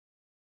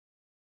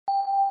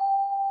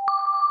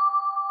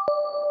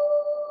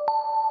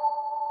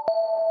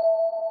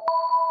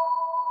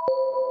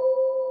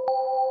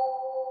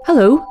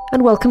Hello,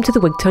 and welcome to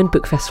the Wigtown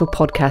Book Festival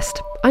podcast.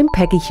 I'm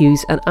Peggy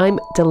Hughes, and I'm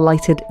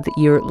delighted that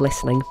you're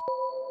listening.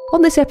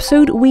 On this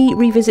episode, we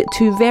revisit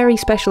two very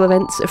special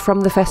events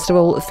from the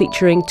festival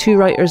featuring two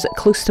writers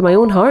close to my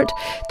own heart,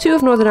 two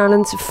of Northern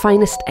Ireland's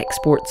finest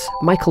exports,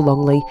 Michael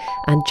Longley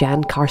and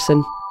Jan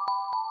Carson.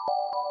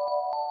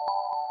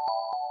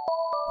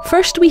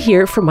 First, we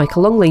hear from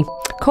Michael Longley.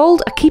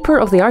 Called a keeper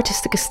of the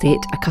artistic estate,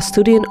 a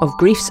custodian of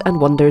griefs and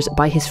wonders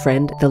by his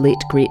friend, the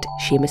late great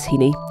Seamus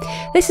Heaney.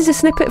 This is a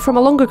snippet from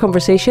a longer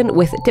conversation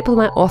with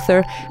diplomat,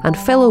 author and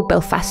fellow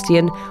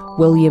Belfastian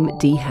William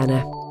D.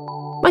 Hanna.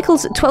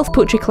 Michael's 12th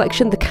poetry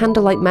collection, The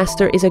Candlelight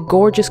Master, is a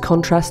gorgeous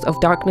contrast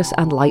of darkness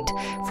and light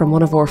from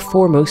one of our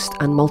foremost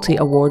and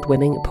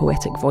multi-award-winning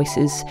poetic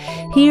voices.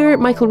 Here,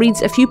 Michael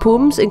reads a few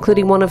poems,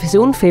 including one of his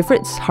own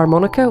favourites,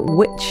 Harmonica,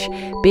 which,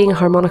 being a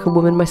harmonica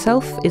woman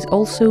myself, is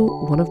also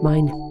one of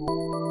mine.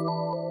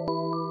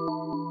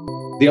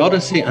 The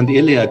Odyssey and the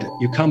Iliad,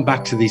 you come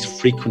back to these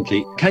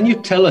frequently. Can you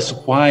tell us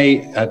why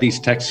these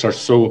texts are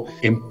so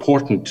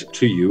important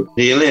to you?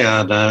 The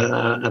Iliad,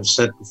 I've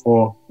said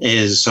before,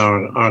 is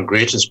our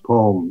greatest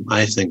poem,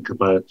 I think,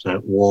 about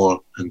war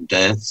and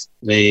death.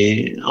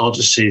 The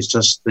Odyssey is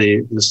just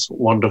this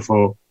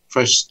wonderful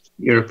first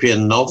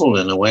European novel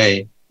in a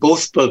way.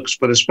 Both books,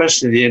 but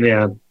especially the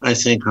Iliad, I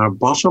think are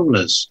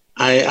bottomless.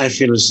 I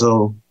feel as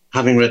though,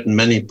 having written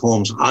many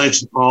poems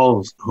out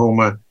of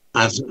Homer,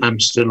 I'm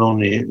still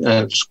only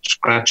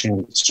scratching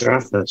the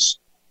surface.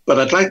 But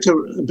I'd like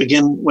to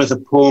begin with a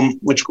poem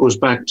which goes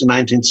back to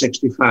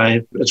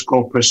 1965. It's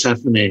called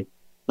Persephone.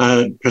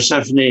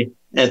 Persephone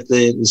ate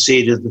the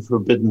seed of the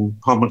forbidden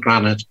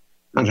pomegranate,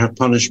 and her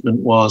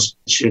punishment was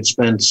she had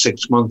spent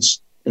 6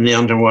 months in the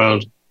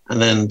underworld and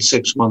then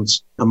 6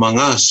 months among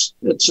us.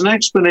 It's an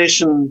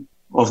explanation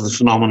of the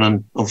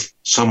phenomenon of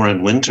summer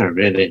and winter,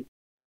 really.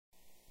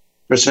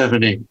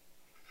 Persephone.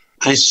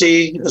 I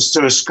see as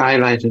through a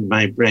skylight in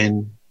my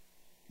brain,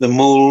 the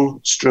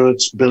mole strew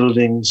its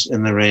buildings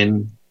in the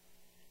rain.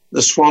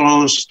 The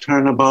swallows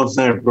turn above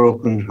their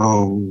broken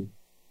home,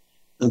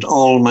 and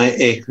all my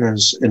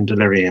acres in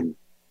delirium.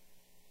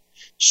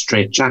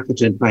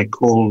 Straight-jacketed by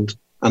cold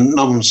and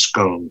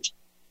numbskulled,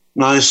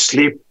 now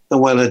sleep the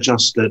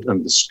well-adjusted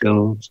and the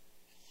skilled.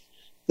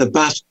 The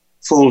bat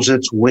folds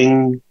its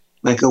wing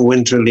like a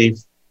winter leaf.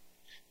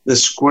 The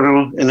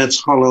squirrel in its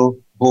hollow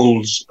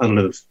holds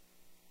aloof.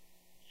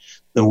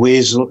 The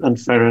weasel and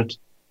ferret,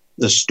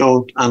 the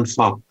stoat and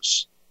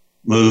fox,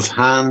 move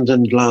hand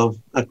in glove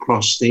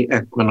across the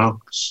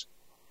equinox.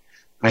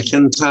 I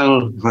can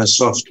tell how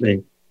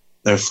softly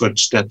their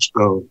footsteps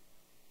go.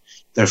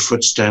 Their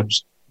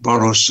footsteps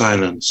borrow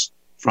silence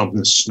from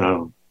the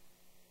snow.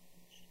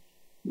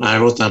 I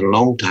wrote that a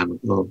long time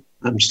ago.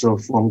 I'm still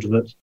fond of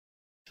it.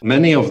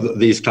 Many of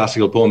these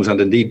classical poems, and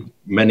indeed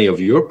many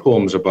of your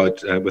poems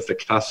about with the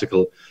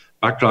classical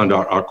background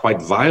are quite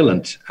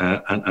violent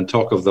and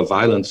talk of the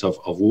violence of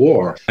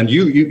war. And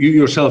you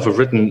yourself have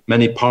written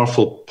many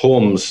powerful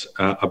poems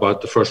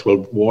about the First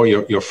World War.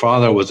 Your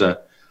father was a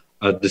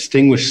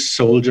distinguished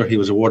soldier. He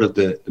was awarded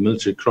the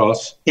Military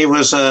Cross. He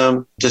was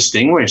a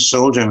distinguished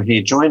soldier.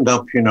 He joined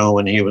up,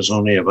 when he was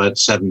only about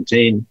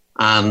 17.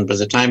 And by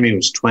the time he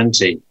was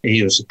 20,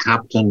 he was a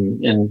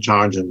captain in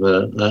charge of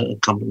a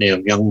company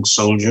of young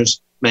soldiers,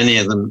 many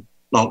of them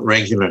not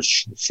regular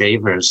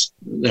shavers.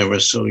 They were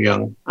so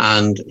young.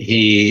 And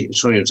he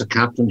was a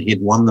captain.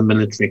 He'd won the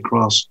Military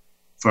Cross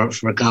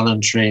for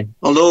gallantry.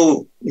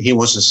 Although he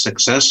was a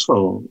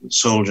successful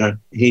soldier,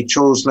 he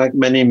chose, like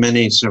many,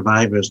 many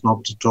survivors,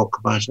 not to talk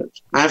about it.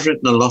 I've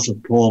written a lot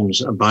of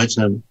poems about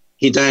him.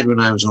 He died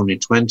when I was only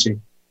 20.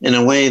 In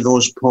a way,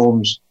 those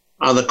poems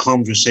are the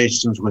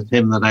conversations with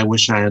him that I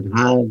wish I had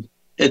had.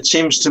 It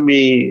seems to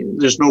me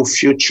there's no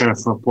future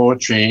for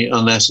poetry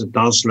unless it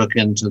does look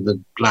into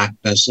the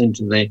blackness,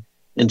 into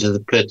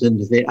the pit,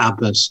 into the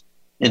abyss,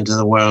 into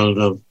the world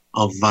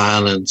of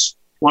violence.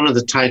 One of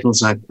the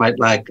titles I quite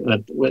like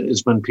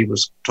is when people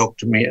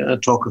talk of me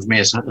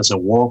as a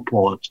war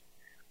poet.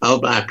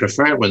 I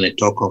prefer it when they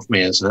talk of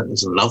me as a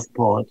love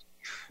poet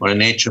or a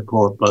nature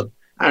poet. But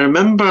I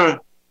remember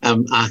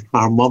a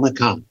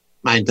harmonica.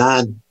 My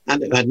dad,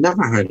 and I'd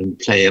never heard him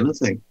play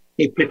anything.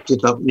 He picked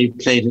it up and he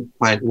played it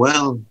quite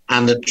well.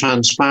 And it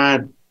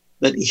transpired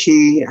that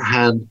he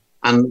had,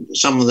 and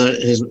some of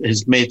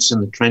his mates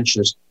in the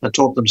trenches had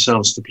taught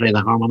themselves to play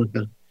the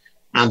harmonica.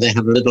 And they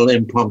had little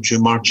impromptu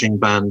marching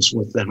bands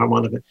with the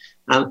harmonica.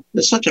 And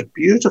it's such a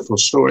beautiful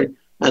story.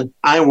 And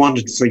I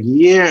wanted for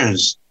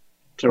years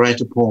to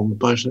write a poem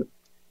about it,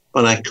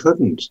 but I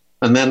couldn't.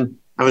 And then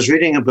I was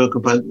reading a book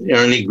about the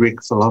early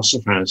Greek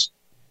philosophers.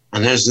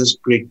 And there's this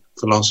Greek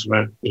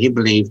philosopher, he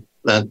believed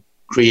that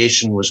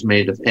creation was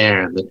made of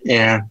air, that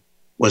air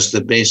was the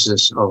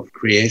basis of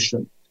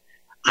creation.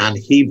 And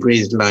he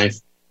breathed life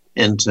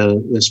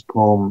into this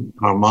poem,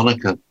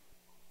 Harmonica.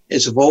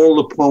 It's of all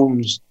the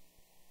poems,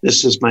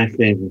 this is my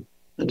favorite.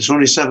 And it's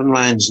only 7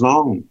 lines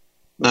long.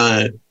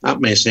 Now,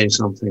 that may say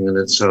something in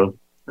itself.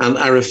 And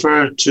I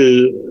refer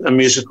to a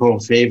musical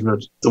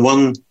favorite. The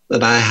one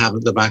that I have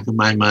at the back of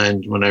my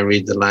mind when I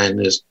read the line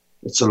is,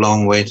 "It's a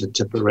long way to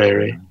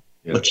Tipperary."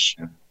 which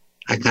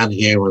I can't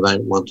hear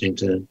without wanting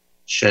to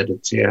shed a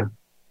tear.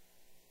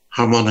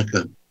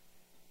 Harmonica.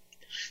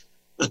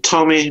 A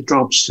Tommy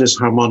drops his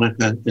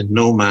harmonica in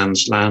no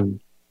man's land.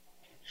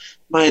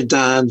 My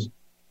dad,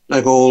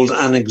 like old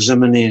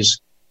Anaximenes,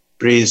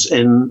 breathes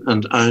in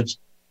and out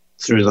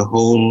through the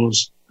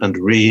holes and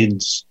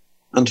reeds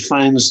and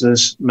finds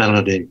this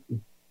melody.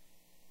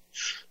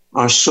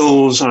 Our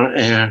souls are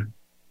air.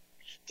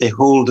 They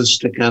hold us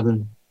together.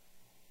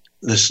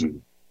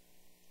 Listen.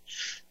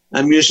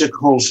 A music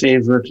hall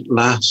favorite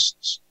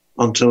lasts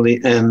until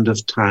the end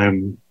of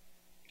time.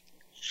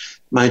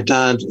 My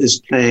dad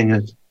is playing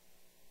it.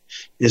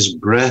 His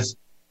breath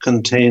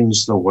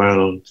contains the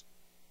world.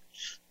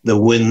 The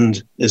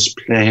wind is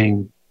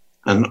playing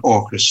an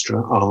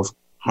orchestra of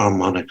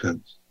harmonicas.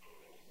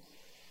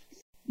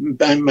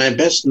 My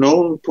best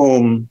known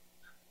poem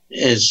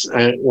is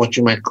what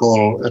you might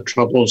call a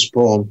Troubles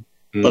poem,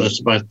 but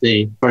it's about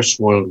the First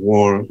World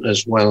War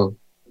as well,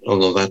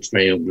 although that's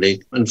very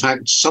oblique. In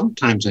fact,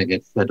 sometimes I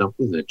get fed up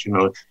with it.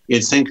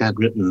 You'd think I'd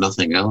written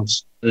nothing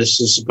else. This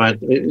is about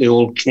the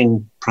old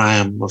King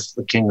Priam of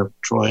the King of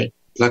Troy,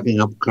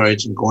 plucking up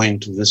courage and going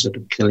to visit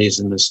Achilles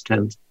in his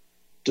tent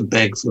to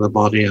beg for the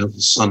body of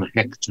his son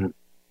Hector,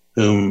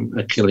 whom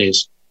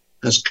Achilles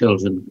has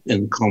killed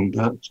in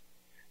combat.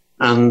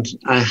 And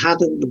I had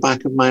in the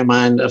back of my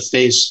mind a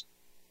face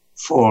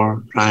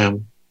for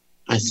Priam.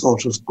 I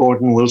thought of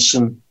Gordon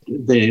Wilson,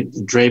 the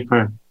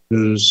draper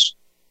whose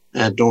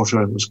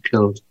daughter was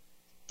killed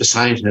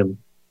beside him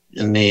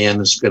in the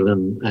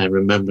Enniskillen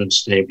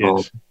Remembrance Day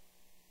ball. Yes.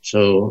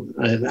 So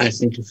I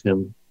think of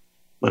him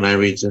when I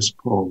read this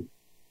poem.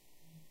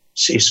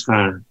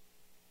 Ceasefire.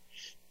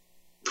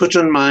 Put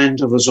in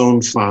mind of his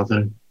own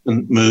father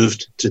and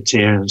moved to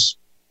tears.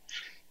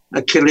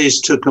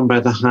 Achilles took him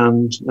by the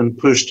hand and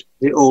pushed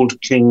the old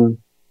king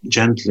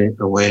gently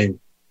away.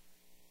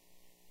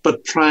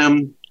 But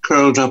Priam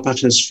curled up at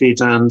his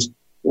feet and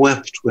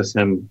wept with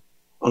him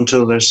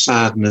until their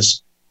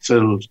sadness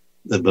filled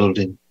the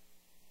building.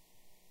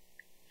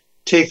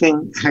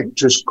 Taking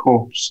Hector's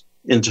corpse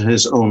into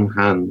his own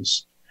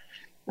hands,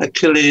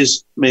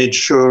 Achilles made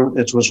sure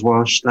it was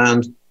washed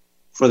and,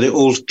 for the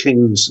old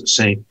king's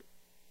sake,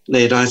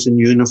 laid out in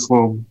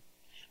uniform,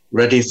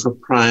 ready for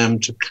Priam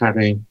to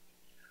carry,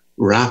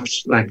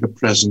 wrapped like a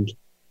present,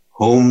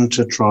 home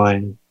to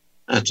Troy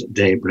at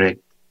daybreak.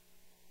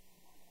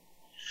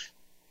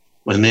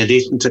 When they'd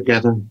eaten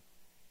together,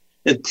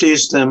 it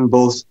pleased them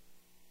both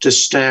to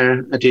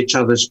stare at each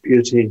other's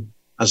beauty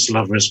as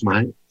lovers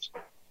might.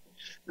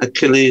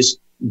 Achilles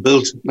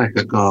built like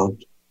a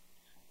god,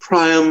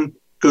 Priam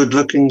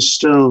good-looking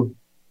still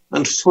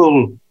and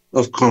full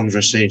of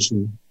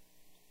conversation,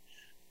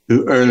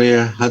 who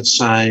earlier had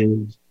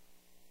sighed,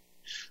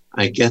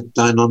 I get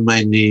down on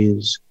my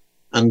knees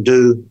and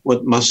do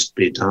what must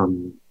be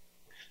done,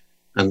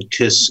 and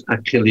kiss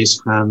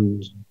Achilles'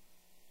 hand,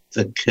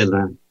 the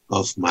killer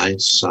of my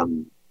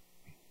son.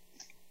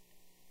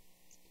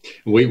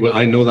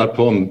 I know that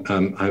poem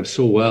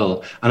so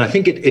well, and I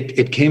think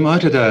it came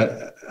out at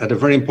a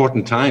very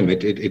important time.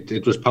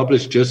 It was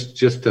published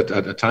just at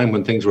a time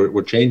when things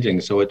were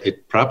changing. So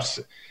it perhaps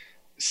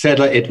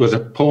said it was a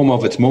poem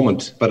of its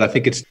moment, but I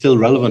think it's still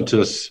relevant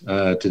to us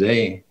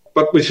today.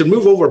 But we should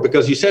move over,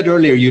 because you said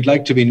earlier you'd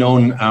like to be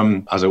known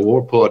as a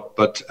war poet,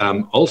 but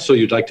also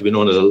you'd like to be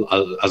known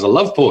as a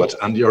love poet,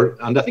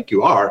 and I think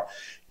you are.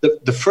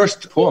 The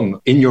first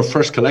poem in your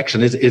first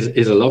collection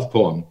is a love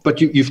poem. But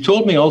you've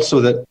told me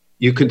also that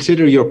you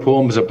consider your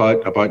poems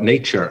about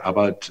nature,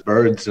 about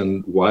birds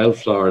and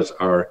wildflowers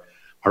are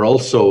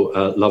also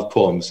love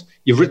poems.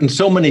 You've written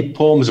so many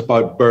poems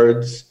about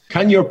birds.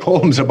 Can your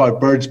poems about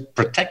birds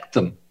protect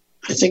them?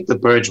 I think the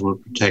birds will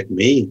protect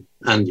me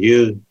and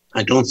you.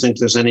 I don't think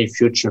there's any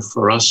future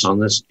for us on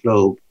this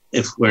globe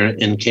if we're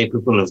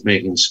incapable of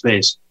making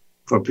space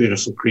for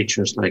beautiful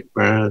creatures like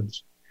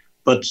birds.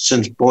 But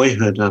since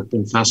boyhood, I've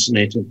been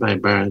fascinated by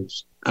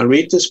birds. I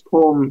read this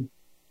poem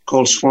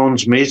called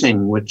Swan's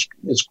Mating, which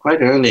is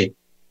quite early,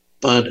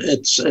 but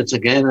it's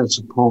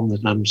a poem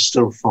that I'm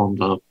still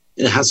fond of.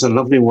 It has a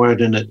lovely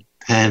word in it,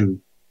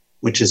 pen,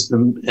 which is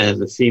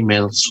the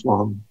female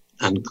swan,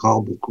 and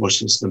cob, of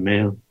course, is the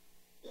male.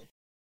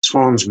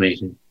 Swan's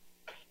Mating.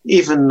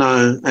 Even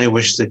now, I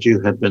wish that you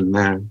had been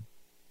there,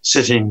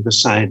 sitting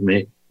beside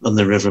me on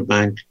the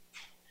riverbank,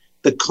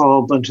 the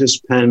cob and his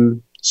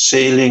pen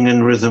sailing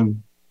in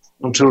rhythm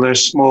until their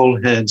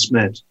small heads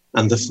met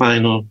and the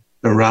final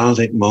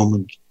heraldic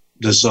moment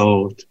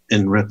dissolved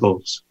in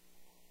ripples.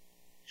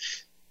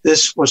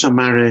 This was a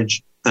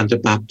marriage and a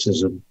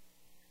baptism,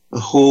 a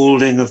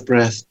holding of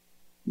breath,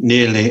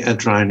 nearly a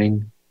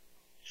drowning.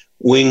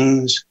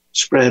 Wings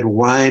spread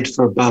wide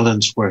for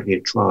balance where he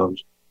trod,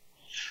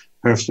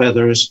 her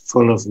feathers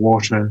full of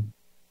water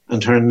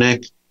and her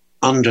neck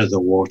under the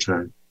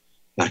water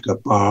like a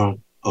bar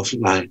of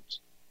light.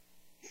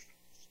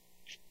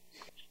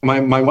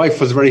 My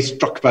wife was very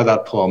struck by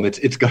that poem.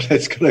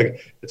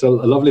 It's a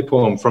lovely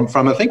poem from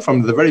I think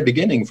from the very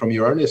beginning, from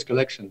your earliest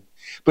collection.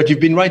 But you've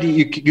been writing.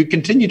 You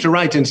continue to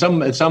write in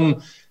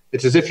some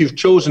It's as if you've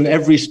chosen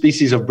every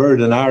species of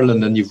bird in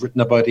Ireland and you've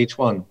written about each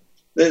one.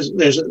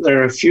 There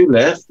are a few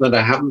left that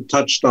I haven't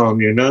touched on,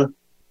 you know.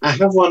 I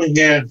have one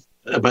here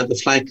about the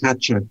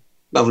flycatcher,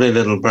 lovely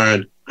little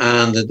bird,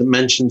 and it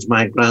mentions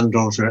my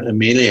granddaughter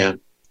Amelia.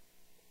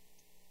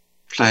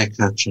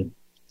 Flycatcher.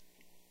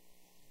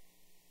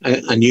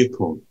 A new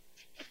poem.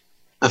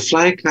 A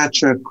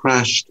flycatcher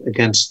crashed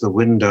against the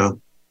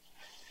window.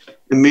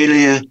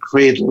 Amelia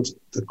cradled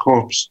the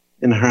corpse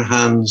in her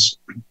hands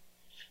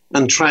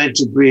and tried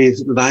to breathe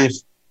life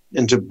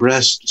into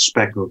breast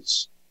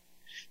speckles,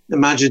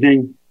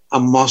 imagining a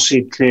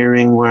mossy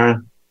clearing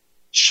where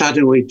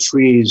shadowy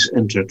trees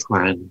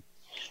intertwine,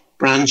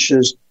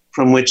 branches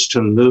from which to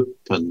loop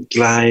and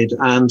glide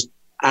and,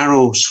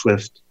 arrow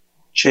swift,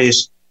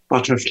 chase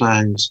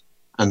butterflies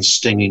and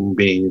stinging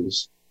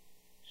bees.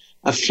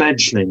 A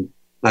fledgling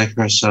like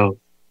herself,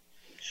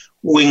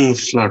 wing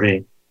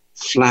flurry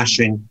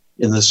flashing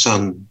in the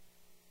sun,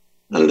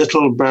 a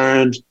little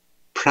bird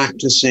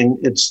practicing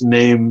its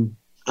name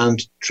and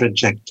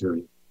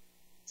trajectory.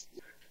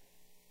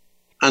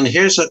 And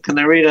can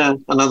I read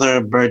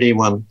another birdie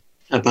one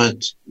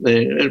about,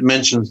 it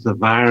mentions the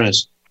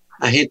virus.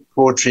 I hate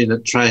poetry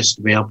that tries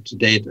to be up to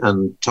date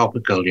and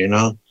topical, you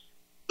know.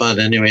 But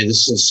anyway,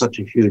 this is such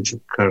a huge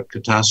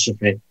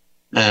catastrophe.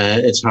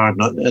 It's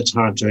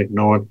hard to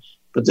ignore it.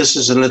 But this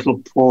is a little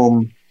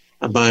poem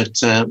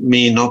about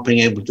me not being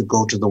able to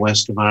go to the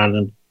west of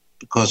Ireland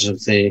because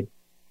of the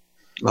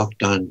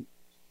lockdown.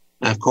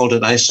 I've called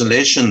it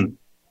Isolation.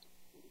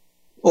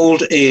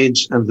 Old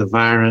age and the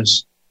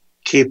virus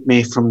keep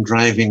me from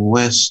driving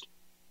west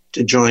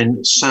to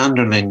join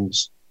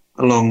sanderlings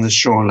along the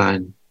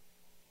shoreline,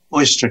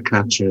 oyster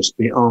catchers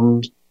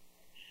beyond,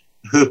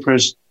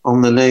 hoopers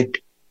on the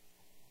lake,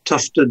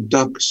 tufted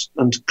ducks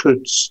and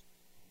coots,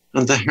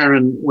 and the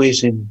heron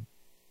waiting,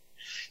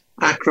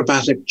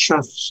 acrobatic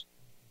choughs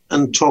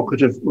and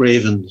talkative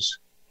ravens,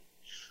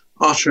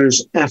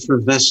 otters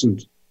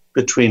effervescent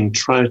between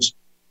trout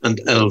and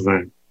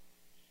elver,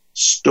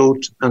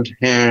 stoat and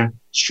hare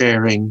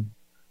sharing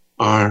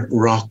our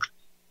rock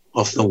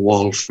of the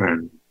wall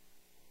fern.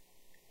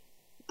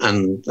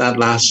 And that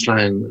last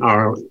line,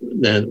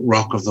 the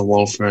rock of the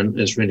wall fern,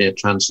 is really a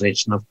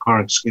translation of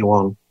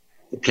Corrigskeewan,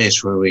 the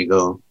place where we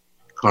go,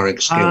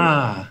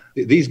 Corrigskeewan.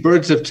 These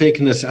birds have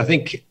taken us, I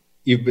think,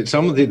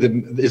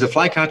 there's a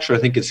flycatcher, I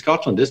think, in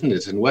Scotland, isn't it?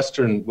 It's in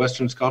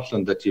Western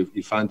Scotland that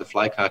you find the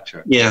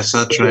flycatcher. Yes,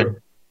 that's right.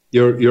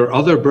 Your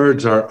other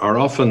birds are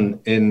often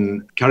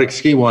in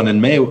Carrigskeewan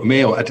and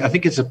Mayo. I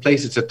think it's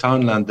a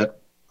townland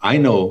that I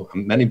know,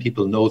 and many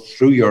people know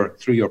through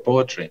your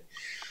poetry.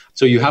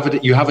 So you have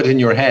it in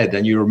your head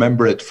and you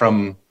remember it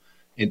through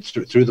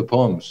the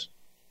poems.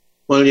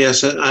 Well,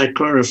 yes, I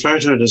refer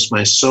to it as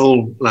my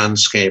soul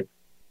landscape.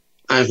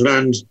 I've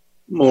learned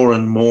more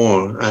and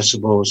more, I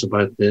suppose,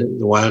 about the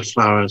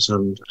wildflowers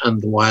and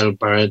the wild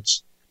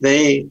birds.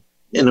 They,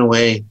 in a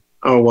way,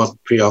 are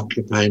what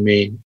preoccupy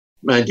me.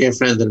 My dear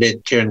friend, the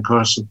late Kieran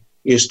Carson,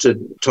 used to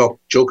talk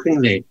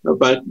jokingly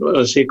about,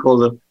 as he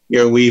called them,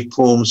 your wee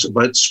poems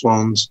about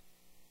swans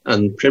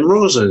and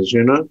primroses,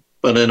 you know.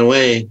 But in a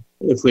way,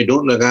 if we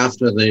don't look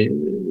after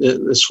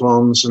the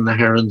swans and the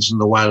herons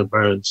and the wild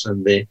birds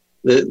and the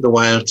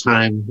wild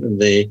thyme and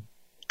the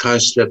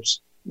cowslips,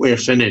 we're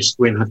finished.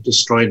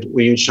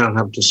 We shall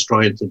have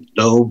destroyed the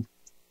globe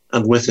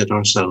and with it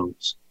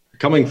ourselves.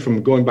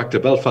 Going back to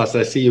Belfast,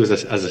 I see you as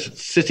a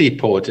city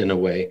poet in a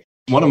way.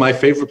 One of my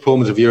favourite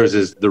poems of yours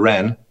is The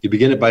Wren. You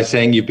begin it by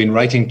saying you've been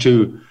writing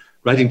too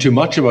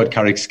much about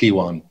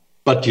Carrigskeewan,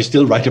 but you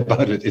still write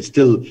about it. It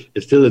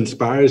still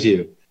inspires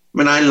you. I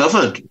mean, I love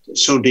it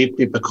so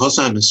deeply because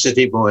I'm a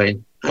city boy.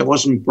 I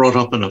wasn't brought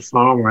up on a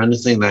farm or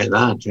anything like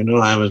that. You know,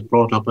 I was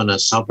brought up in a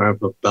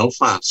suburb of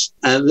Belfast.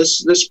 And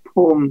this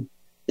poem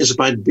is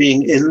about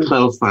being in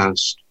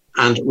Belfast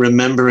and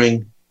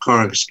remembering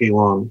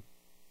Carrigskeewan,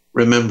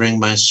 remembering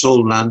my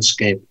soul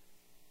landscape.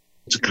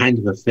 It's a kind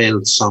of a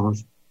failed sonnet,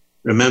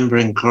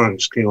 remembering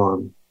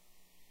Carrigskeewan.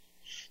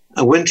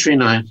 A wintry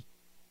night,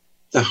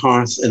 the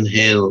hearth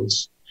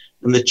inhales,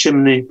 and the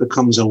chimney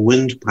becomes a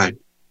windpipe,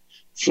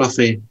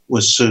 fluffy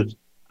with soot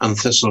and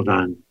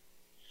thistledown,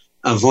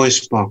 a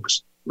voice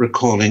box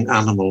recalling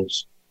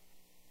animals.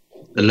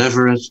 The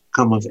leveret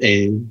come of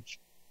age,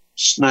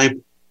 snipe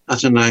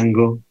at an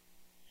angle,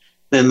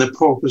 then the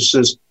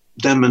porpoise's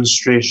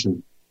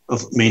demonstration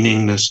of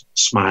meaningless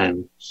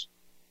smiles.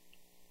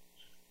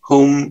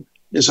 Home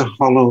is a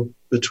hollow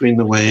between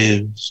the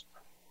waves,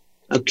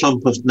 a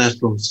clump of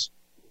nettles,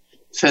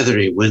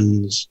 feathery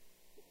winds,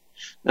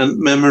 and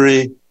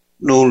memory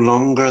no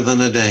longer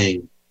than a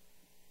day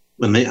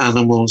when the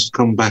animals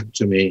come back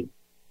to me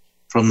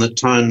from the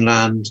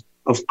townland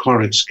of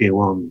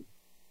Corrigskeewan,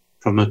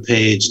 from a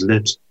page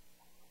lit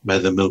by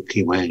the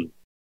Milky Way.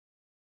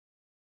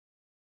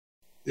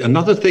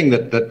 Another thing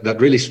that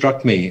really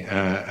struck me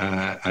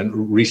and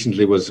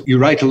recently was you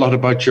write a lot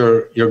about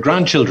your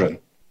grandchildren.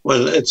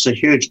 Well, it's a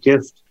huge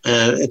gift.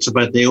 It's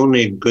about the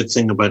only good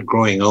thing about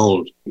growing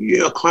old.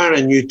 You acquire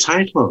a new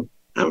title.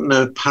 I'm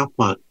now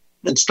Papa.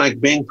 It's like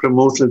being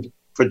promoted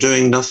for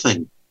doing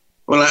nothing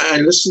Well, I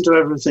listen to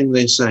everything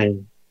they say.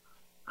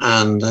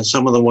 And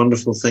some of the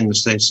wonderful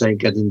things they say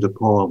get into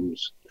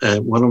poems.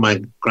 One of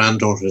my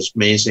granddaughters,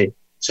 Maisie,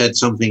 said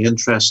something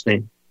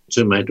interesting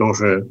to my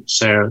daughter,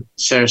 Sarah.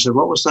 Sarah said,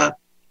 "What was that?"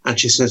 And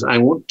she says, "I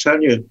won't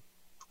tell you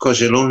because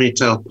you'll only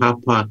tell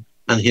Papa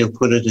and he'll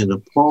put it in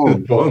a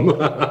poem."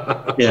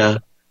 Yeah.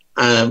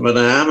 But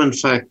I am, in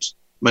fact,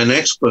 my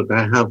next book,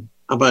 I have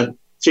about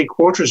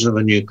 3/4 of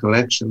a new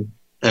collection,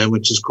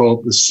 which is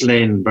called The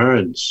Slain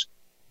Birds.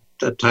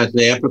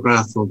 The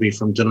epigraph will be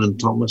from Dylan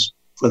Thomas.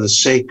 For the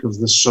sake of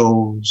the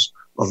souls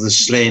of the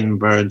slain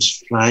birds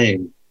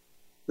flying,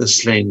 the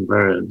slain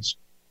birds,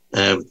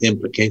 with the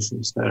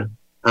implications there.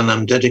 And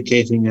I'm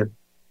dedicating it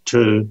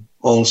to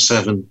all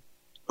 7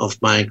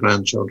 of my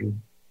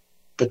grandchildren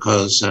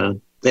because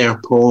they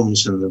are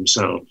poems in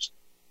themselves,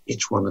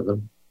 each one of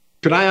them.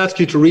 Could I ask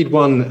you to read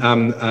one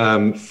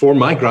for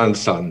my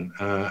grandson,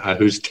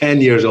 who's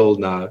 10 years old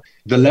now,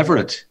 The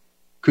Leveret?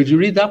 Could you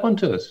read that one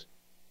to us?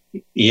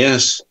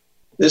 Yes.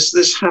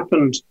 This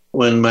happened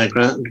when my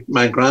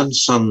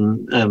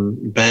grandson,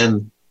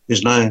 Ben,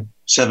 who's now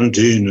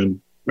 17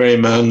 and very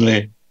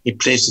manly, he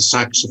plays the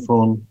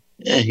saxophone.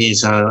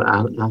 He's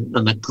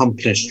an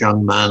accomplished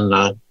young man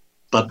now.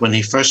 But when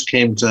he first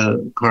came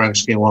to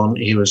Corrigskeewan,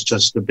 he was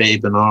just a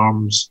babe in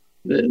arms.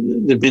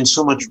 There'd been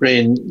so much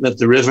rain that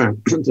the river,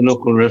 the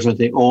local river,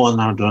 the Owen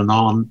or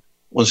Donan,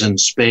 was in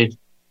spate.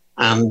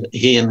 And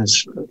he and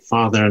his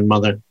father and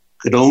mother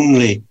could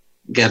only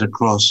get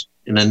across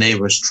in a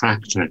neighbour's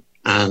tractor.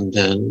 And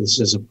this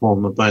is a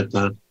poem about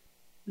that,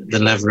 The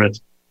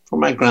Leveret, for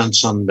my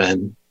grandson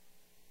Ben.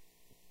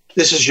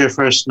 This is your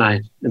first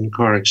night in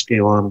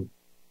Corrigskeewan.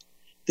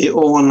 The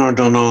Owen or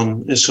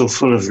Donan is so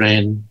full of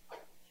rain.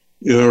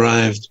 You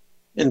arrived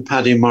in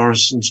Paddy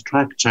Morrison's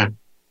tractor,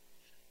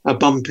 a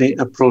bumpy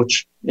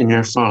approach in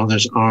your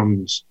father's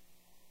arms,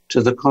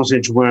 to the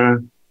cottage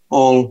where,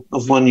 all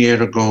of 1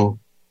 year ago,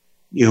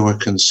 you were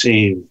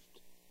conceived,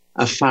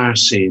 a fire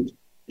seed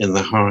in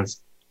the hearth.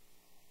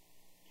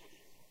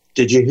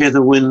 Did you hear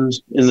the wind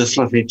in the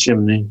fluffy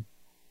chimney?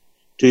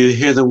 Do you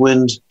hear the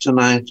wind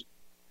tonight?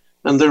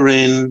 And the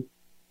rain,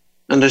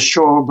 and a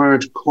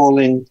shorebird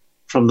calling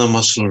from the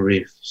mussel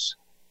reefs?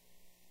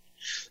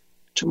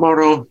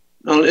 Tomorrow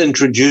I'll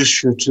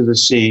introduce you to the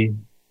sea,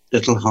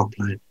 little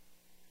hoplite.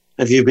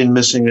 Have you been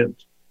missing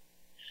it?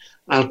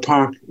 I'll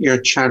park your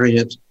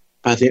chariot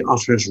by the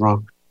Otter's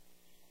Rock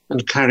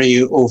and carry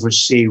you over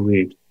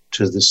seaweed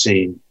to the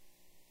sea.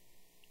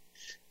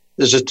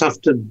 There's a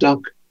tufted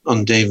duck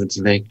on David's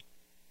Lake,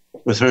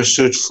 with her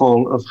suit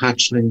full of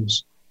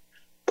hatchlings,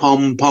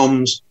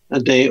 pom-poms a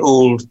day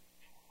old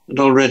and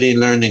already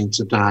learning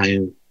to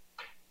dive.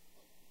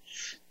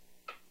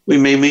 We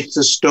may meet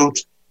the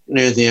stoat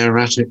near the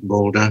erratic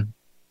boulder,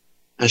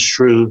 a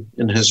shrew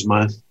in his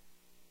mouth,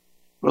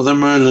 or the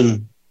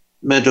merlin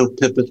meadow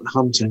pipit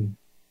hunting.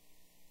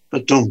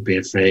 But don't be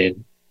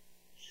afraid.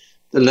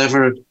 The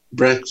Leveret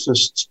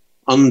breakfasts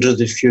under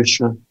the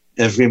fuchsia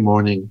every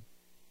morning,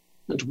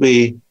 and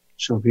we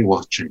shall be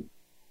watching.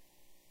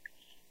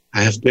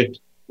 I have picked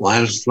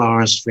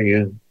wildflowers for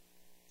you,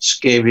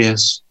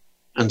 scabious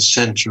and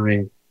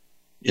century,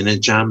 in a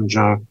jam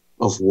jar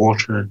of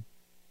water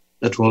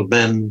that will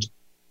bend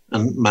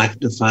and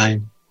magnify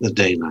the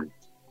daylight.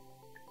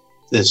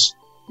 This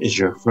is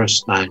your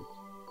first night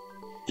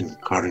in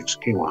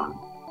Corrigskeewan.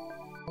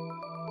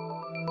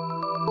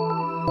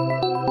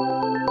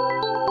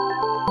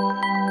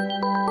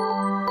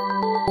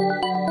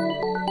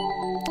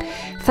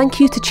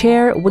 Thank you to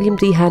Chair William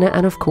D. Hanna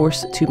and of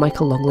course to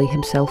Michael Longley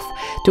himself.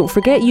 Don't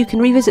forget you can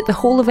revisit the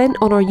whole event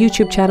on our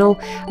YouTube channel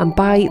and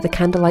buy The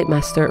Candlelight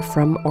Master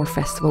from our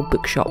festival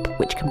bookshop,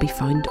 which can be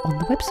found on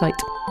the website.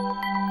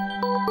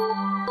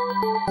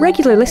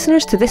 Regular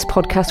listeners to this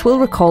podcast will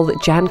recall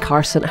that Jan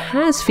Carson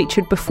has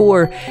featured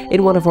before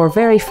in one of our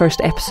very first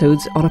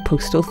episodes on a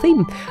postal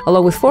theme,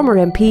 along with former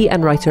MP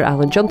and writer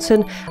Alan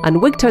Johnson and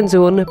Wigtown's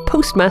own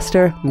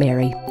Postmaster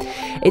Mary.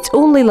 It's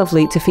only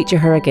lovely to feature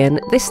her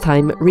again, this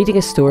time reading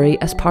a story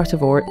as part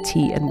of our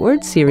Tea and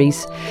Words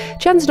series.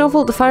 Jan's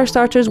novel The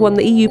Firestarters won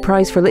the EU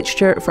Prize for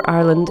Literature for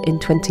Ireland in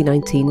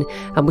 2019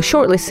 and was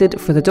shortlisted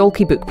for the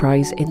Dalkey Book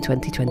Prize in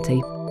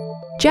 2020.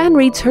 Jan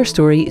reads her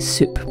story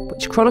Soup,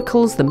 which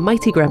chronicles the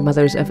mighty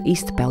grandmothers of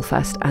East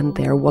Belfast and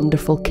their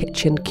wonderful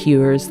kitchen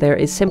cures. There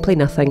is simply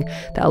nothing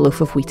that a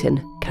loaf of wheaten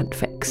can't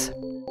fix.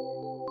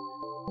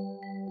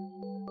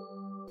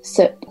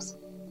 Soups.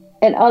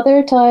 In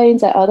other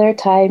towns at other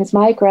times,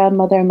 my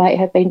grandmother might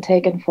have been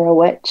taken for a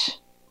witch,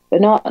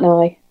 but not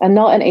now, and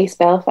not in East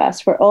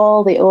Belfast, where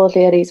all the old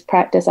ladies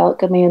practice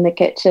alchemy in the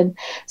kitchen,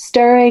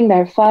 stirring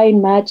their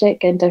fine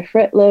magic into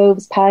fruit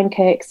loaves,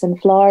 pancakes, and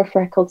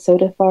flour-freckled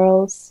soda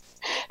furls.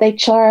 They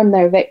charm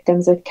their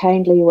victims with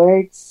kindly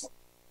words.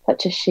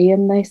 Such a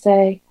shame, they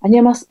say, and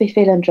you must be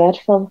feeling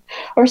dreadful.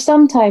 Or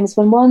sometimes,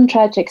 when one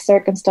tragic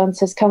circumstance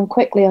has come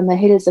quickly on the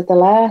heels of the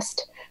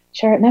last,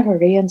 sure, it never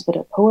rains, but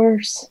it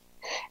pours.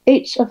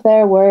 Each of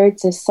their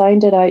words is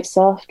sounded out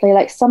softly,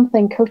 like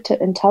something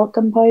coated in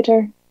talcum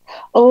powder.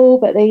 Oh,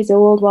 but these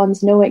old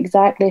ones know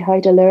exactly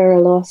how to lure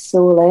a lost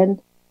soul in.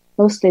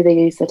 Mostly they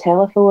use the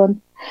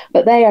telephone,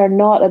 but they are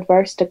not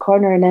adverse to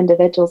cornering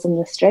individuals in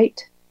the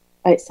street,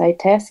 outside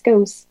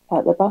Tesco's,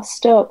 at the bus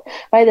stop,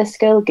 by the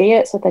school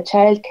gates with a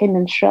child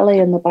keening shrilly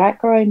in the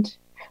background.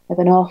 They've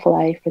an awful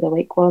eye for the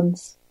weak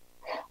ones.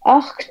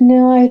 "Och,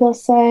 now," they'll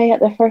say at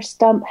the first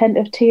damp hint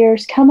of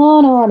tears, "come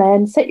on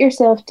in, sit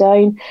yourself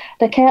down.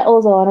 The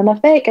kettle's on and a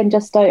bacon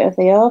just out of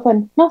the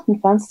oven. Nothing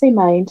fancy,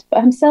 mind,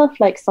 but himself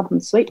likes something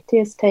sweet to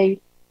his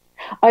tea."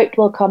 Out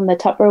will come the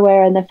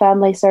Tupperware and the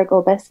family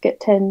circle biscuit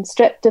tin,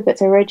 stripped of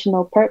its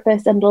original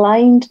purpose and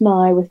lined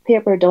now with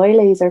paper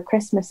doilies or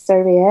Christmas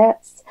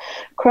serviettes,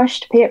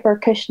 crushed paper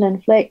cushion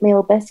and flake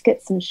meal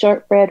biscuits and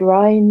shortbread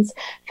rounds,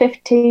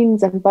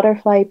 15s and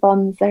butterfly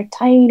buns, their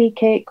tiny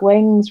cake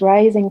wings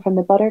rising from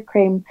the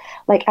buttercream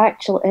like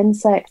actual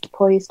insects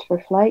poised for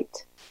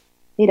flight.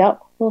 "Eat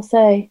up," they'll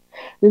say,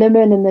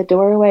 looming in the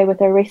doorway with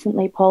a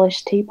recently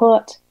polished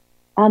teapot.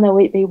 And the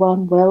weepy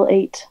one will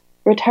eat,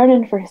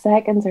 returning for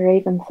seconds or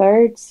even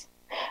thirds.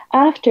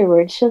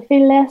 Afterwards, she'll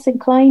feel less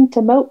inclined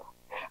to mope.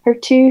 Her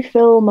too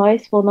full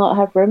mouth will not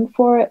have room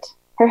for it.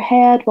 Her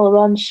head will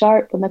run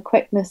sharp in the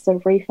quickness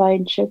of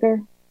refined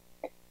sugar.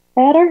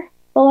 "Better?"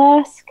 they'll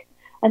ask,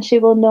 and she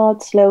will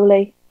nod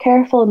slowly,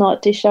 careful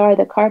not to shower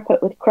the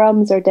carpet with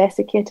crumbs or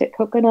desiccated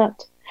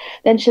coconut.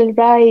 Then she'll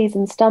rise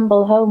and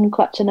stumble home,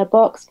 clutching a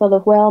box full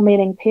of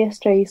well-meaning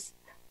pastries,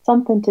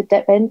 something to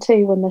dip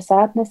into when the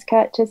sadness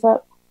catches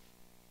up.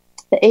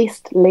 The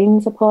East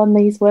leans upon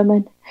these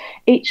women,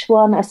 each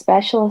one a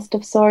specialist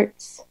of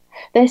sorts.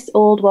 This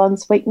old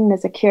one's wheaten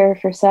is a cure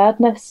for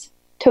sadness.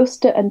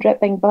 Toast it in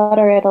dripping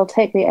butter, it'll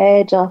take the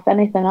edge off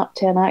anything up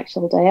to an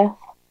actual death.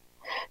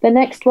 The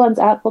next one's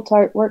apple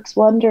tart works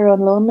wonder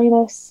on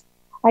loneliness.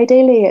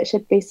 Ideally, it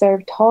should be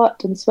served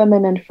hot and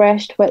swimming in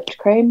fresh whipped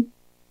cream.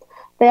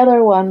 The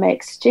other one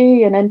makes stew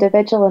in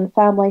individual and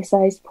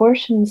family-sized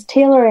portions,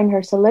 tailoring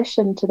her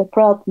solution to the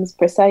problem's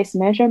precise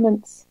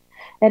measurements.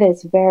 It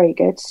is very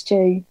good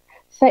stew,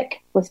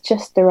 thick with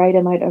just the right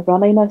amount of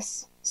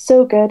runniness.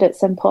 So good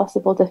it's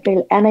impossible to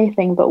feel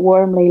anything but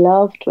warmly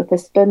loved, with a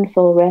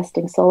spoonful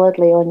resting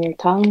solidly on your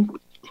tongue.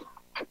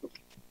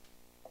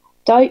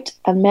 Doubt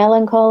and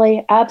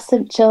melancholy,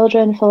 absent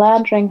children,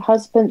 philandering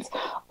husbands,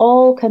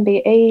 all can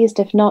be eased,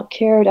 if not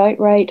cured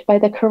outright, by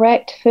the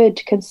correct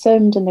food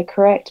consumed in the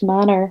correct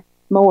manner,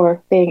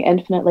 more being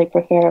infinitely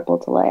preferable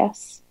to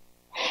less.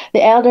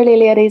 The elderly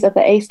ladies of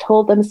the East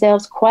hold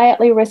themselves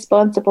quietly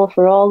responsible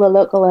for all the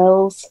local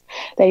ills.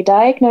 They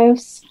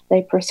diagnose,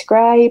 they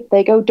prescribe,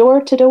 they go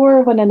door to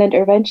door when an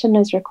intervention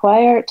is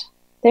required.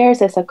 Theirs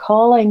is a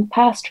calling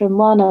passed from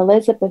one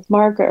Elizabeth,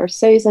 Margaret or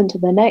Susan to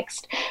the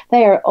next.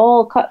 They are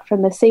all cut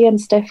from the same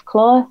stiff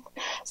cloth,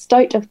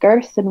 stout of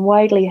girth and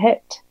widely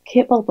hipped,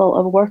 capable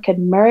of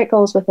working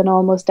miracles with an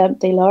almost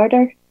empty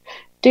larder.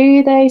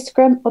 Do they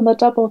scrimp on the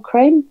double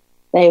cream?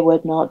 They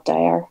would not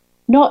dare.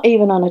 Not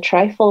even on a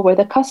trifle where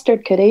the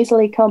custard could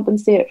easily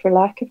compensate for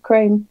lack of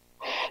cream.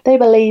 They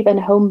believe in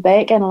home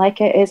baking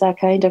like it is a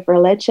kind of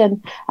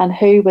religion, and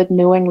who would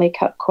knowingly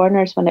cut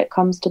corners when it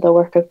comes to the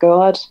work of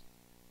God?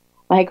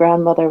 My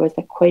grandmother was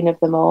the queen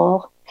of them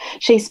all.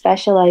 She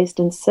specialised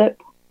in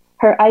soup.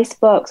 Her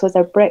icebox was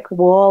a brick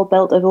wall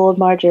built of old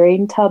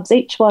margarine tubs,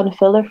 each one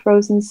full of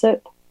frozen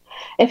soup.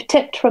 If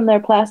tipped from their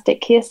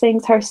plastic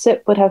casings, her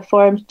soup would have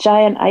formed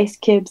giant ice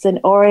cubes in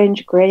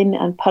orange, green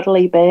and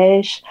puddly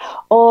beige,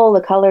 all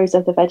the colours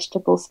of the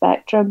vegetable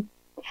spectrum.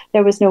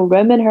 There was no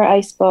room in her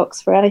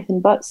icebox for anything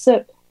but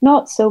soup,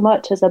 not so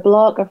much as a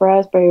block of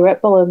raspberry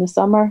ripple in the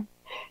summer.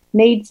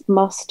 Needs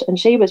must, and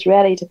she was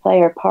ready to play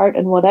her part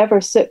in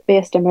whatever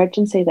soup-based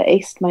emergency the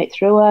East might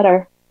throw at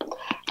her.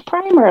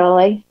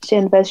 Primarily, she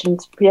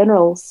envisioned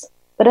funerals,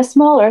 but a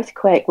small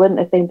earthquake wouldn't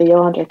have been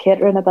beyond her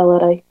catering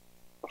ability.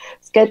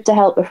 It's good to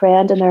help a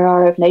friend in their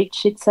hour of need,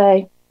 she'd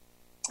say.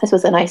 This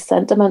was a nice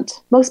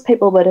sentiment. Most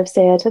people would have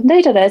said,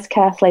 "Indeed it is,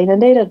 Kathleen,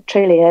 indeed it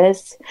truly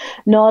is,"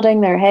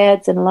 nodding their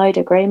heads in loud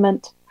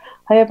agreement.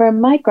 However,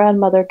 my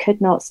grandmother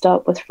could not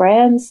stop with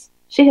friends.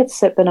 She had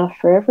soup enough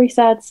for every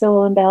sad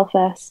soul in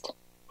Belfast.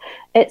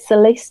 "It's the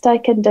least I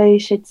can do,"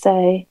 she'd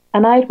say,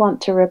 and I'd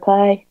want to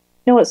reply,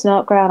 "No, it's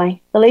not,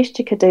 Granny. The least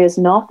you could do is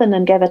nothing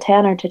and give a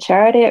tenner to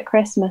charity at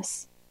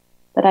Christmas."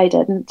 But I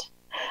didn't.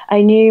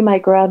 I knew my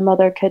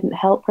grandmother couldn't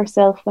help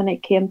herself when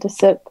it came to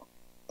soup.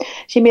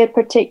 She made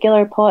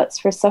particular pots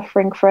for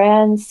suffering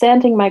friends,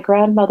 sending my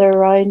grandfather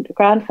round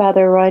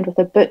with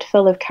a boot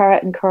full of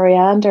carrot and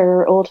coriander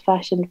or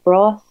old-fashioned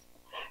broth.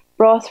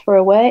 Broth for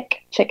a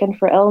wake, chicken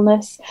for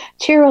illness,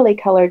 cheerily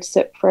coloured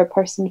soup for a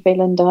person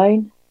feeling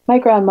down. My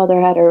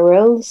grandmother had her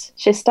rules.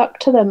 She stuck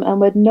to them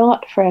and would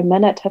not for a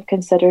minute have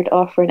considered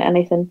offering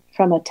anything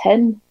from a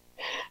tin.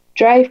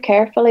 "Drive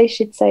carefully,"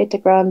 she'd say to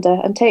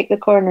Granda, "and take the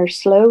corners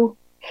slow."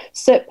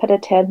 Soup had a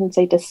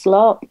tendency to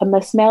slop, and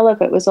the smell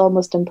of it was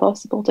almost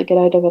impossible to get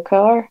out of a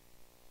car.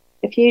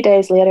 A few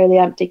days later, the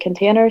empty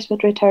containers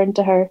would return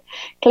to her,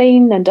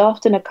 clean and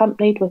often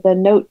accompanied with a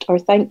note or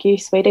 "Thank you,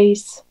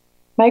 sweeties."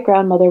 My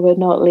grandmother would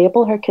not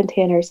label her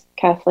containers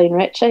Kathleen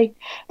Ritchie,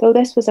 though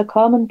this was a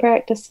common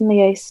practice in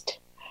the East.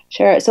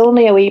 "Sure, it's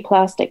only a wee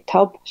plastic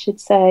tub," she'd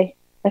say.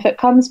 If it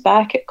comes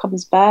back, it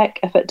comes back.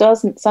 If it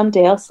doesn't,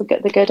 somebody else will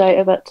get the good out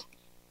of it.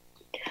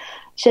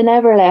 She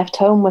never left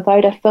home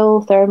without a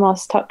full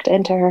thermos tucked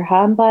into her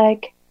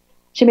handbag.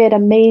 She made a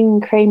mean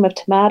cream of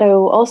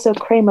tomato, also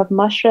cream of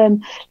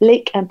mushroom,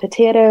 leek and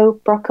potato,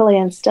 broccoli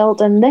and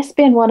Stilton, this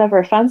being one of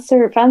her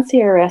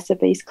fancier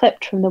recipes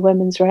clipped from the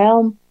women's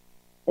realm.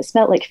 It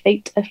smelt like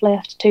feet if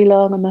left too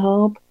long on the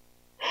hob.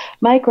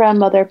 My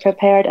grandmother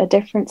prepared a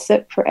different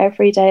soup for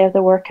every day of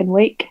the working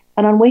week,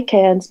 and on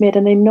weekends made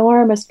an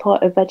enormous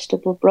pot of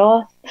vegetable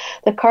broth,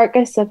 the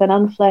carcass of an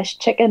unfleshed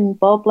chicken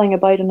bobbling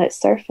about on its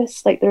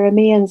surface like the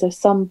remains of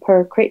some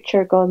poor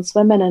creature gone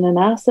swimming in an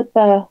acid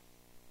bath.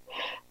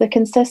 The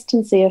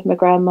consistency of my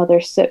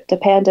grandmother's soup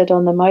depended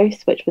on the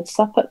mouth which would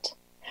sup it.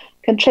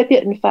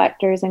 Contributing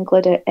factors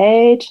included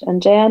age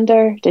and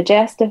gender,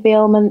 digestive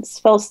ailments,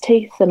 false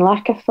teeth and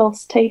lack of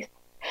false teeth.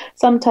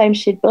 Sometimes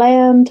she'd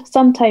blend,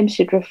 sometimes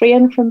she'd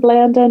refrain from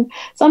blending,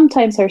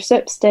 sometimes her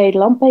soup stayed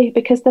lumpy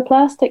because the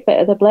plastic bit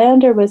of the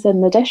blender was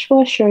in the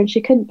dishwasher and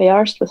she couldn't be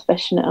arsed with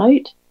fishing it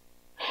out.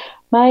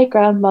 My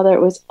grandmother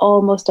was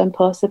almost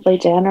impossibly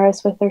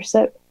generous with her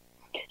soup.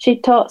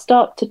 She'd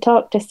stop to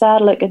talk to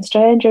sad-looking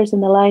strangers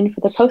in the line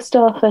for the post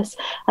office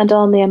and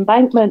on the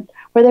embankment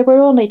where they were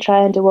only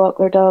trying to walk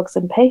their dogs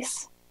in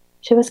peace.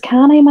 She was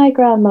canny, my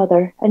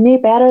grandmother, and knew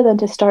better than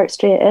to start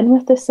straight in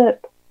with the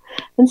soup.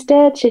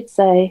 Instead, she'd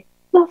say,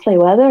 "Lovely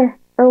weather,"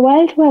 or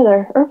 "wild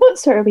weather," or "what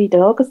sort of wee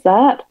dog is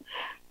that?"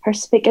 Her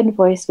speaking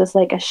voice was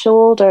like a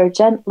shoulder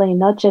gently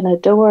nudging a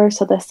door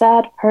so the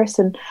sad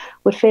person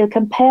would feel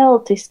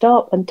compelled to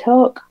stop and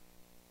talk.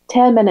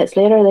 10 minutes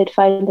later, they'd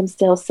find them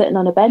still sitting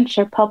on a bench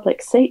or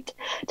public seat,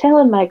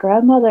 telling my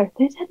grandmother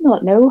they did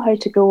not know how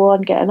to go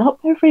on getting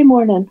up every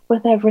morning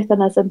with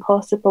everything as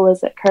impossible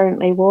as it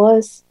currently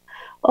was.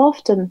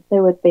 Often they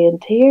would be in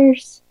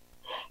tears.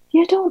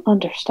 "You don't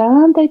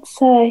understand," they'd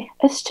say.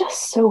 "It's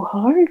just so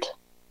hard."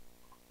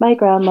 My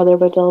grandmother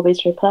would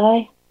always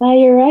reply, "Aye,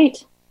 you're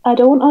right. I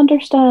don't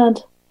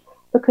understand,"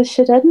 because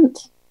she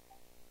didn't.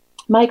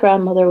 My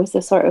grandmother was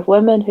the sort of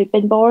woman who'd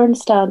been born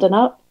standing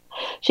up.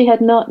 She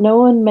had not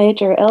known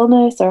major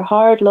illness or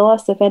hard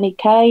loss of any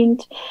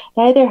kind,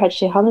 neither had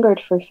she hungered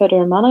for food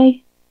or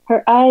money.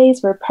 Her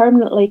eyes were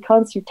permanently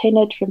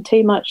concertinaed from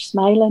too much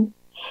smiling.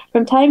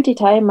 From time to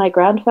time my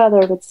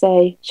grandfather would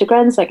say, "She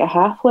grins like a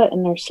half-wit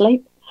in her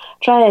sleep,"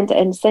 trying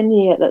to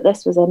insinuate that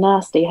this was a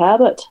nasty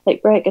habit,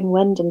 like breaking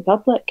wind in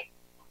public.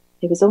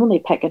 He was only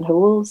picking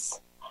holes.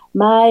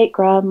 My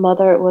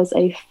grandmother was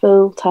a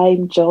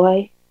full-time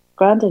joy.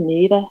 Grandad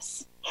knew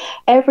this.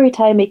 Every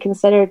time he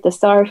considered the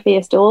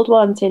sour-faced old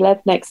ones who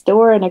lived next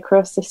door and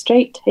across the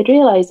street, he'd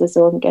realise his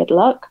own good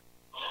luck.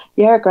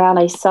 "Your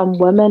granny's some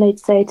woman," he'd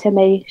say to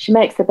me. "She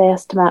makes the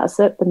best tomato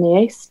soup in the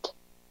East."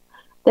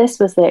 This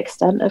was the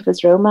extent of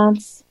his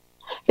romance.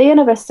 Being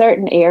of a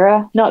certain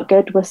era, not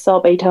good with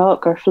sobby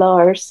talk or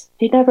flowers,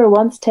 he'd never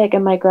once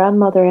taken my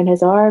grandmother in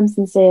his arms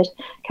and said,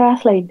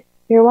 "Kathleen,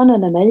 you're one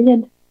in a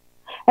million."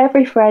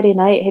 Every Friday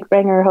night he'd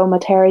bring her home a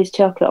Terry's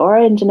chocolate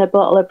orange and a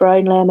bottle of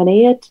brown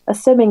lemonade,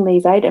 assuming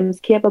these items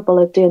capable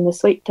of doing the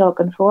sweet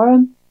talking for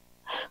him.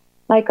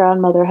 My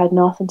grandmother had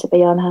nothing to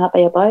be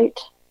unhappy about.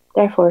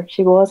 Therefore,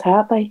 she was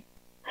happy.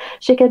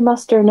 She could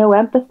muster no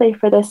empathy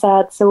for the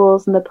sad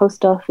souls in the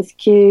post office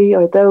queue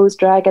or those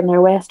dragging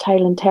their West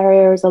Highland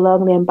Terriers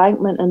along the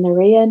embankment in the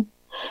rain.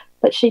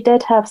 But she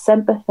did have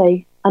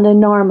sympathy and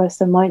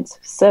enormous amounts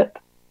of soup.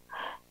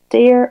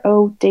 "Dear,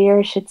 oh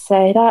dear," she'd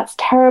say, "that's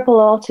terrible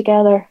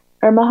altogether,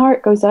 or my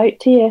heart goes out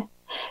to you."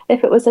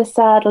 If it was a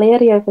sad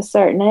lady of a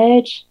certain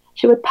age,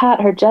 she would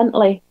pat her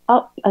gently,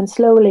 up and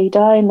slowly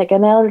down like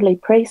an elderly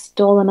priest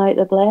doling out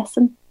the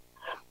blessing.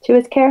 She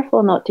was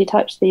careful not to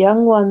touch the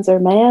young ones or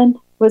men.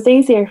 It was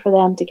easier for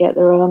them to get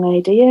the wrong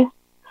idea.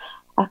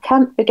 "I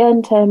can't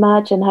begin to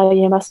imagine how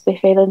you must be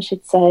feeling,"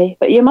 she'd say,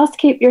 "but you must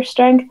keep your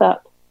strength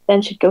up."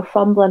 Then she'd go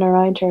fumbling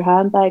around her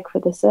handbag for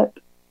the soup.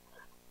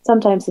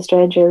 Sometimes the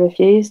stranger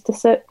refused the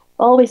soup,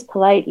 always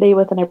politely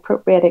with an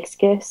appropriate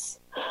excuse.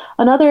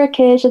 On other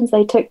occasions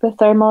they took the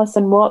thermos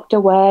and walked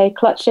away,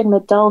 clutching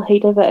the dull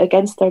heat of it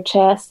against their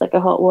chests like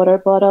a hot water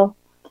bottle.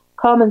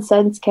 Common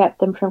sense kept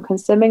them from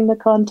consuming the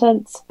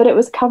contents, but it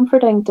was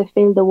comforting to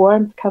feel the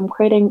warmth come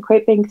creeping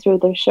through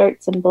their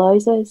shirts and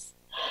blouses.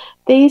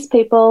 These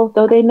people,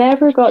 though they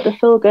never got the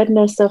full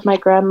goodness of my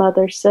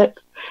grandmother's soup,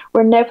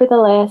 were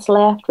nevertheless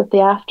left with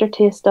the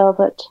aftertaste of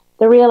it,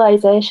 the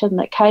realisation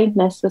that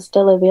kindness was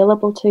still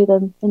available to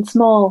them in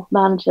small,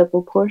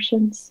 manageable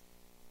portions.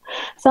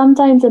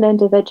 Sometimes an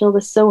individual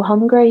was so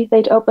hungry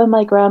they'd open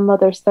my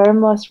grandmother's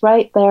thermos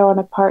right there on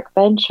a park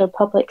bench or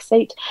public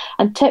seat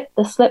and tip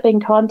the slipping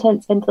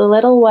contents into the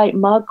little white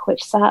mug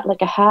which sat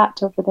like a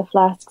hat over the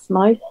flask's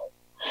mouth.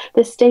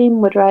 The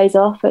steam would rise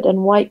off it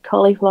in white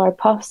cauliflower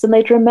puffs, and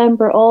they'd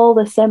remember all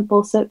the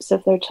simple soups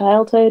of their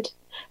childhood: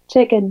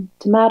 chicken,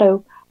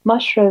 tomato,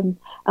 mushroom,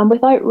 and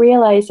without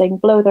realising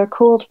blow their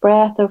cold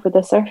breath over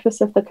the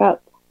surface of the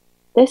cup.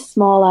 This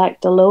small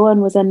act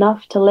alone was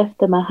enough to lift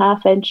them a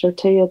half inch or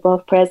two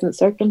above present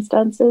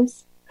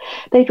circumstances.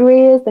 They'd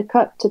raise the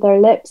cup to their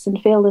lips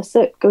and feel the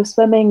soup go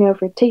swimming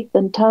over teeth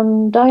and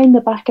tongue, down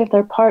the back of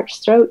their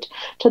parched throat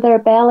to their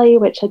belly,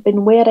 which had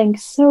been waiting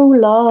so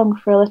long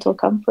for a little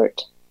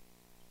comfort.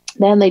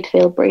 Then they'd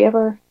feel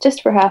braver,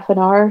 just for half an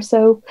hour or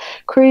so,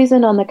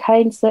 cruising on the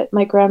kind soup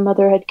my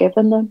grandmother had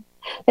given them.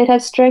 They'd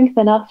have strength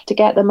enough to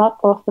get them up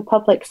off the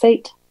public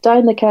seat,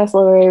 down the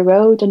Castlereagh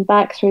Road and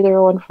back through their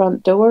own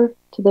front door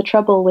to the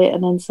trouble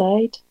waiting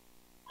inside.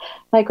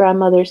 My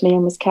grandmother's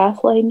name was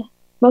Kathleen.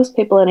 Most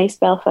people in East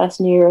Belfast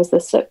knew her as the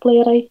soup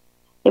lady.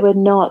 They would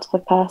not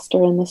have passed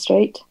her in the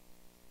street.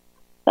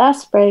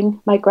 Last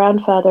spring, my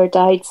grandfather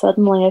died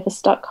suddenly of a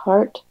stuck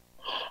heart.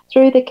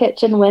 Through the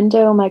kitchen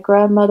window, my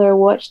grandmother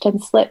watched him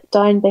slip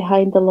down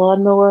behind the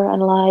lawnmower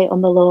and lie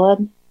on the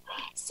lawn.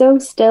 So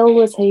still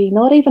was he,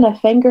 not even a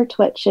finger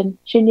twitching.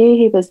 She knew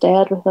he was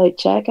dead without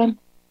checking.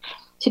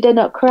 She did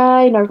not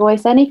cry nor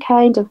voice any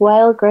kind of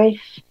wild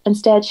grief.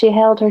 Instead, she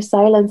held her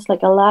silence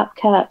like a lap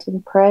cat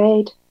and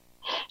prayed.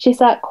 She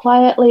sat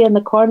quietly in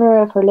the corner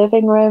of her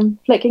living room,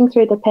 flicking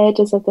through the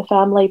pages of the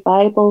family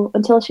Bible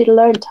until she'd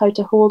learnt how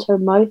to hold her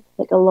mouth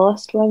like a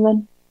lost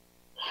woman.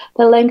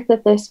 The length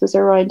of this was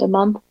around a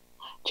month,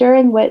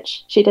 during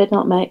which she did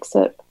not make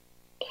soup.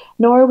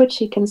 Nor would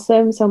she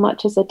consume so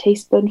much as a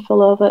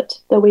teaspoonful of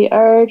it, though we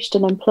urged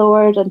and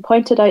implored and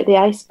pointed out the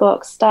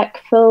icebox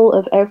stacked full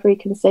of every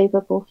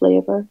conceivable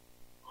flavour.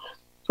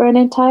 For an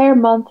entire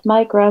month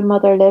my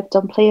grandmother lived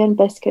on plain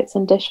biscuits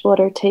and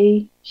dishwater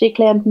tea. She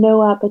claimed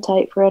no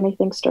appetite for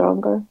anything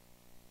stronger.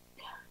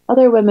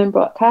 Other women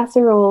brought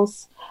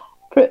casseroles,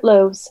 fruit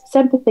loaves,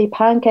 sympathy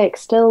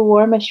pancakes still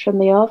warmish from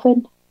the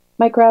oven.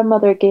 My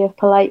grandmother gave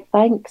polite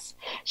thanks.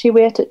 She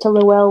waited till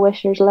the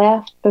well-wishers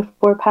left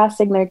before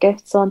passing their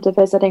gifts on to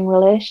visiting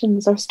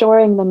relations or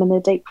storing them in the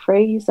deep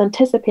freeze,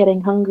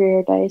 anticipating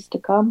hungrier days to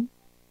come.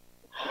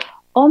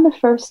 On the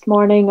first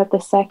morning of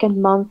the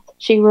second month,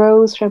 she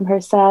rose from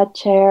her sad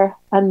chair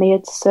and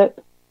made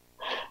soup.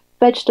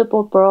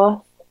 Vegetable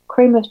broth,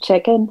 cream of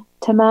chicken,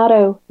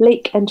 tomato,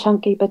 leek and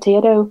chunky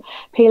potato,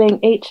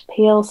 peeling each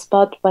peel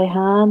spud by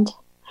hand.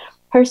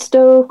 Her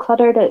stove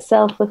cluttered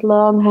itself with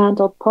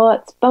long-handled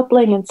pots,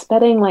 bubbling and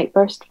spitting like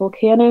burst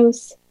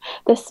volcanoes.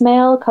 The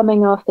smell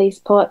coming off these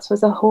pots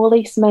was a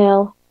holy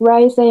smell,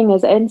 rising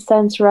as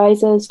incense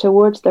rises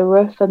towards the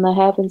roof and the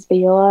heavens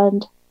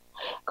beyond.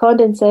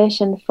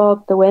 Condensation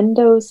fogged the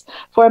windows,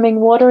 forming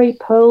watery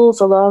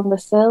pools along the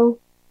sill.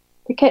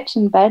 The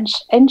kitchen bench,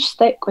 inch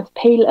thick with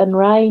peel and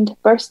rind,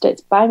 burst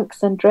its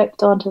banks and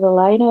dripped onto the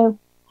lino.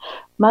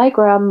 My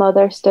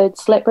grandmother stood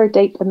slipper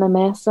deep in the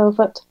mess of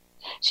it.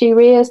 She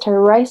raised her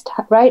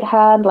right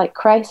hand like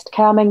Christ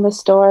calming the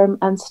storm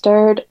and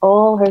stirred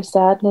all her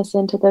sadness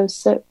into those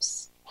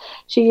soups.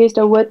 She used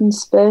a wooden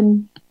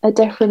spoon, a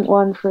different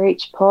one for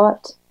each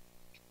pot.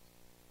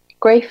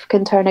 Grief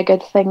can turn a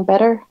good thing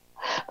bitter.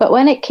 But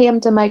when it came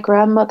to my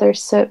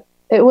grandmother's soup,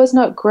 it was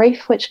not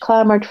grief which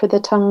clamoured for the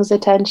tongue's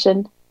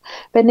attention.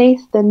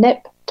 Beneath the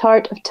nip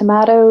tart of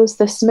tomatoes,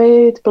 the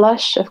smooth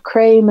blush of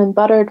cream and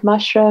buttered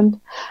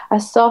mushroom, a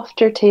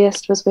softer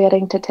taste was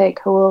waiting to take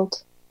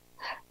hold.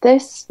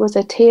 This was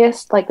a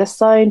taste like the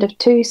sound of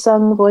two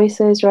sung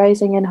voices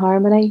rising in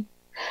harmony,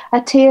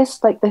 a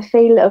taste like the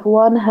feel of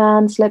one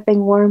hand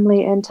slipping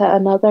warmly into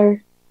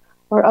another,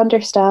 or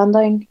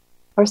understanding,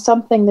 or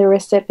something the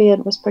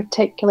recipient was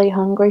particularly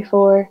hungry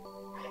for.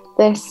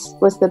 This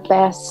was the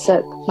best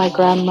soup my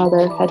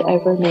grandmother had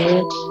ever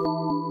made.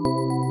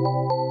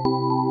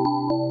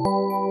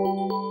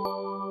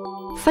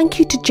 Thank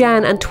you to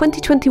Jan, and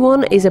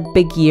 2021 is a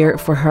big year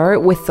for her,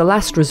 with The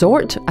Last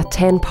Resort, a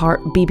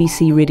 10-part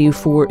BBC Radio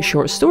 4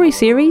 short story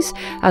series,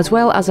 as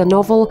well as a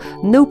novel,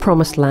 No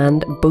Promised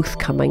Land, both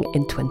coming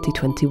in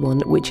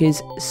 2021, which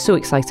is so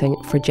exciting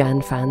for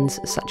Jan fans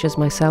such as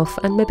myself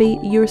and maybe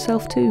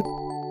yourself too.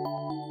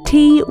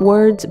 Tea,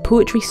 words,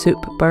 poetry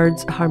soup,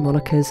 birds,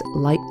 harmonicas,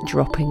 light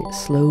dropping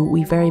slow.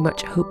 We very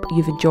much hope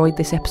you've enjoyed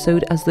this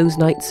episode as those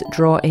nights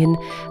draw in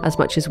as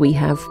much as we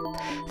have.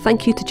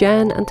 Thank you to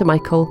Jan and to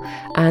Michael,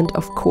 and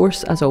of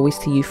course, as always,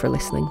 to you for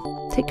listening.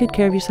 Take good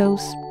care of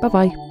yourselves. Bye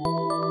bye.